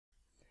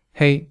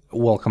Hey,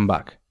 welcome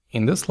back.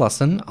 In this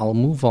lesson, I'll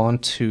move on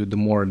to the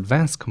more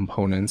advanced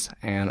components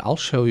and I'll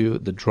show you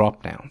the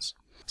dropdowns.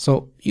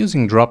 So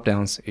using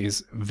dropdowns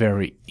is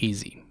very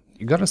easy.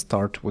 You gotta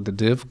start with the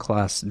div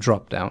class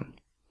dropdown.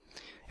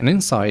 And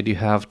inside you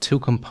have two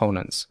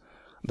components.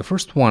 The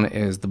first one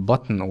is the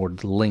button or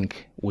the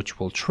link which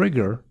will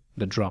trigger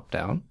the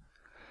dropdown.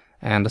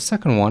 And the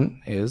second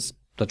one is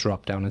the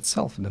dropdown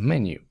itself, the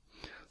menu.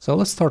 So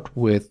let's start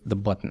with the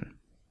button.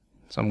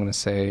 So I'm going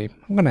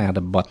to add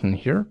a button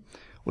here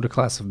with a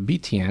class of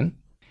btn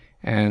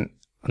and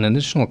an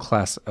additional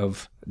class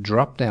of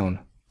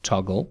dropdown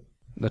toggle.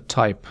 The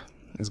type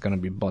is going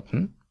to be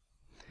button.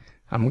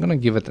 I'm going to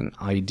give it an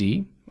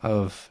ID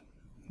of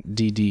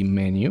dd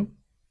menu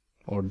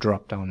or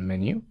dropdown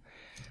menu.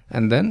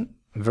 And then,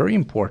 very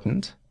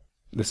important,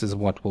 this is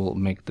what will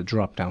make the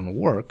dropdown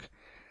work,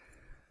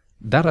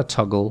 data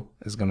toggle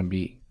is going to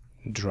be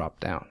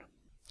dropdown.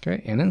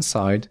 Okay, and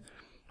inside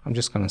I'm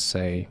just going to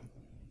say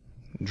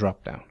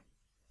dropdown.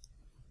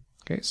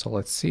 Okay, so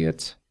let's see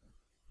it,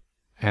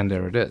 and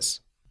there it is.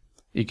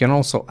 You can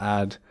also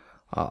add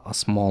a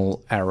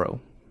small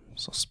arrow,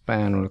 so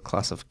span with a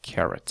class of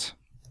caret.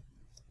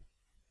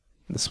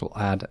 This will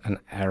add an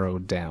arrow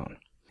down.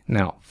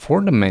 Now for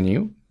the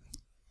menu,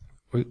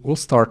 we'll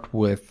start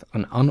with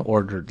an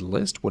unordered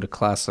list with a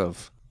class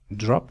of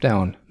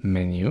dropdown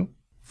menu.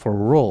 For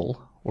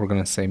role, we're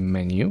going to say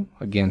menu,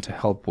 again to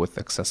help with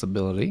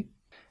accessibility.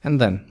 And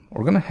then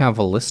we're going to have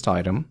a list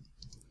item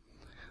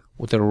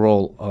with a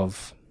role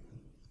of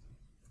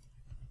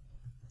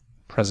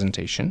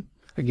presentation.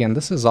 Again,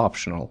 this is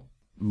optional,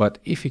 but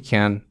if you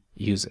can,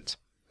 use it.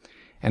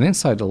 And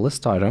inside the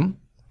list item,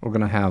 we're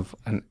going to have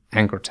an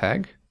anchor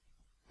tag.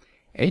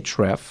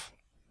 href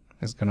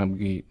is going to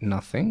be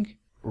nothing.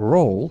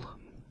 Role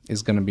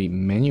is going to be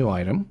menu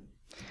item.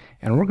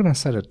 And we're going to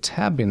set a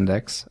tab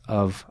index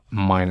of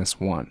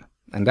 -1.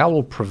 And that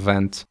will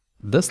prevent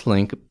this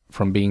link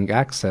from being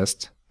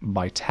accessed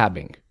by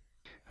tabbing.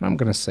 And I'm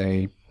going to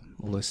say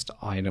list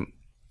item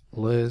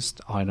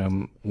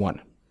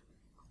 1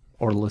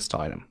 or list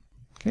item.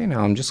 Okay,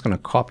 now I'm just going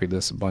to copy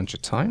this a bunch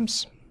of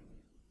times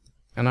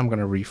and I'm going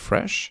to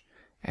refresh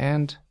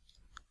and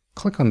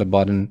click on the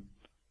button,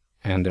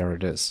 and there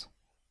it is.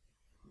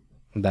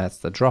 That's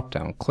the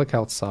dropdown. Click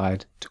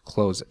outside to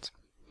close it.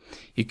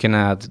 You can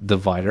add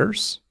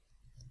dividers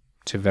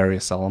to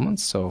various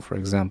elements. So for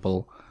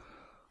example,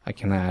 I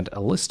can add a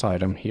list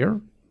item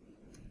here.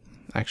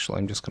 Actually,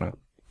 I'm just going to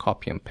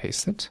copy and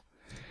paste it.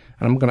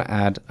 And I'm going to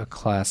add a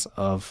class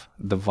of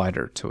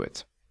divider to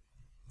it.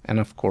 And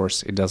of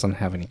course, it doesn't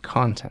have any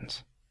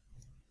content.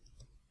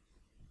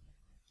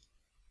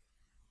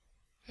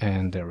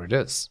 And there it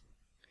is.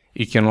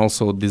 You can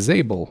also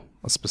disable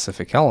a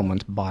specific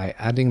element by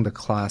adding the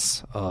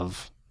class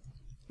of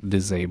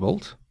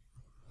disabled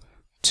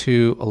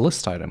to a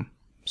list item.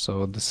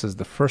 So this is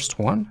the first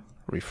one,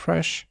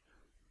 refresh,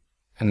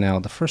 and now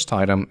the first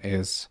item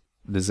is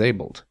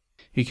disabled.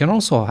 You can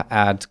also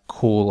add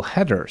cool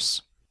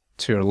headers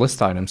to your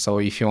list item. So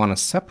if you want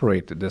to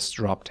separate this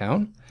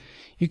dropdown,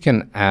 you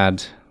can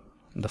add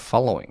the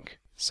following.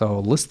 So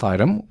list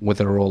item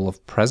with a role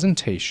of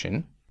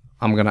presentation,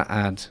 I'm going to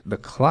add the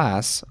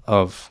class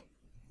of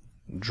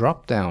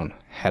dropdown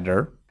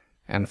header,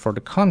 and for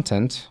the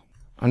content,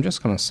 I'm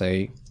just going to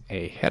say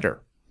a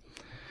header.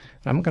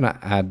 I'm going to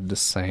add the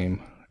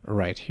same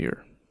right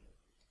here.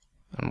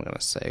 I'm going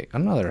to say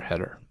another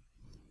header.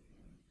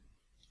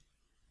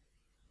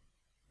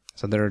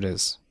 So there it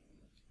is.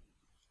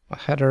 A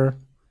header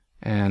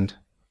and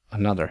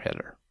another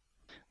header.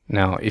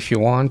 Now, if you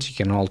want, you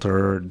can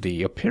alter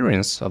the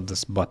appearance of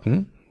this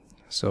button.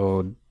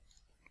 So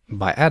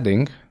by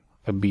adding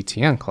a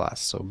btn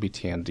class. So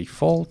btn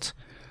default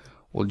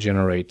will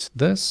generate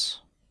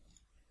this.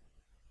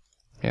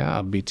 Yeah,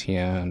 a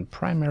btn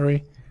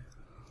primary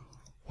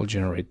will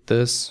generate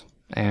this,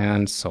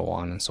 and so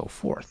on and so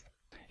forth.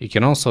 You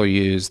can also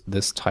use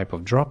this type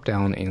of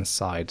dropdown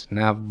inside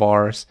nav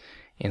bars,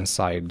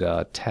 inside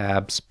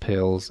tabs,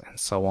 pills, and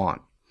so on.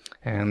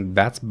 And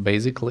that's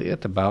basically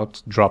it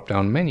about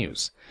dropdown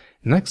menus.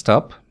 Next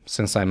up,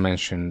 since I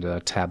mentioned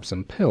tabs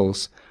and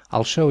pills,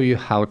 I'll show you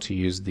how to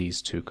use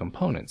these two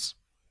components.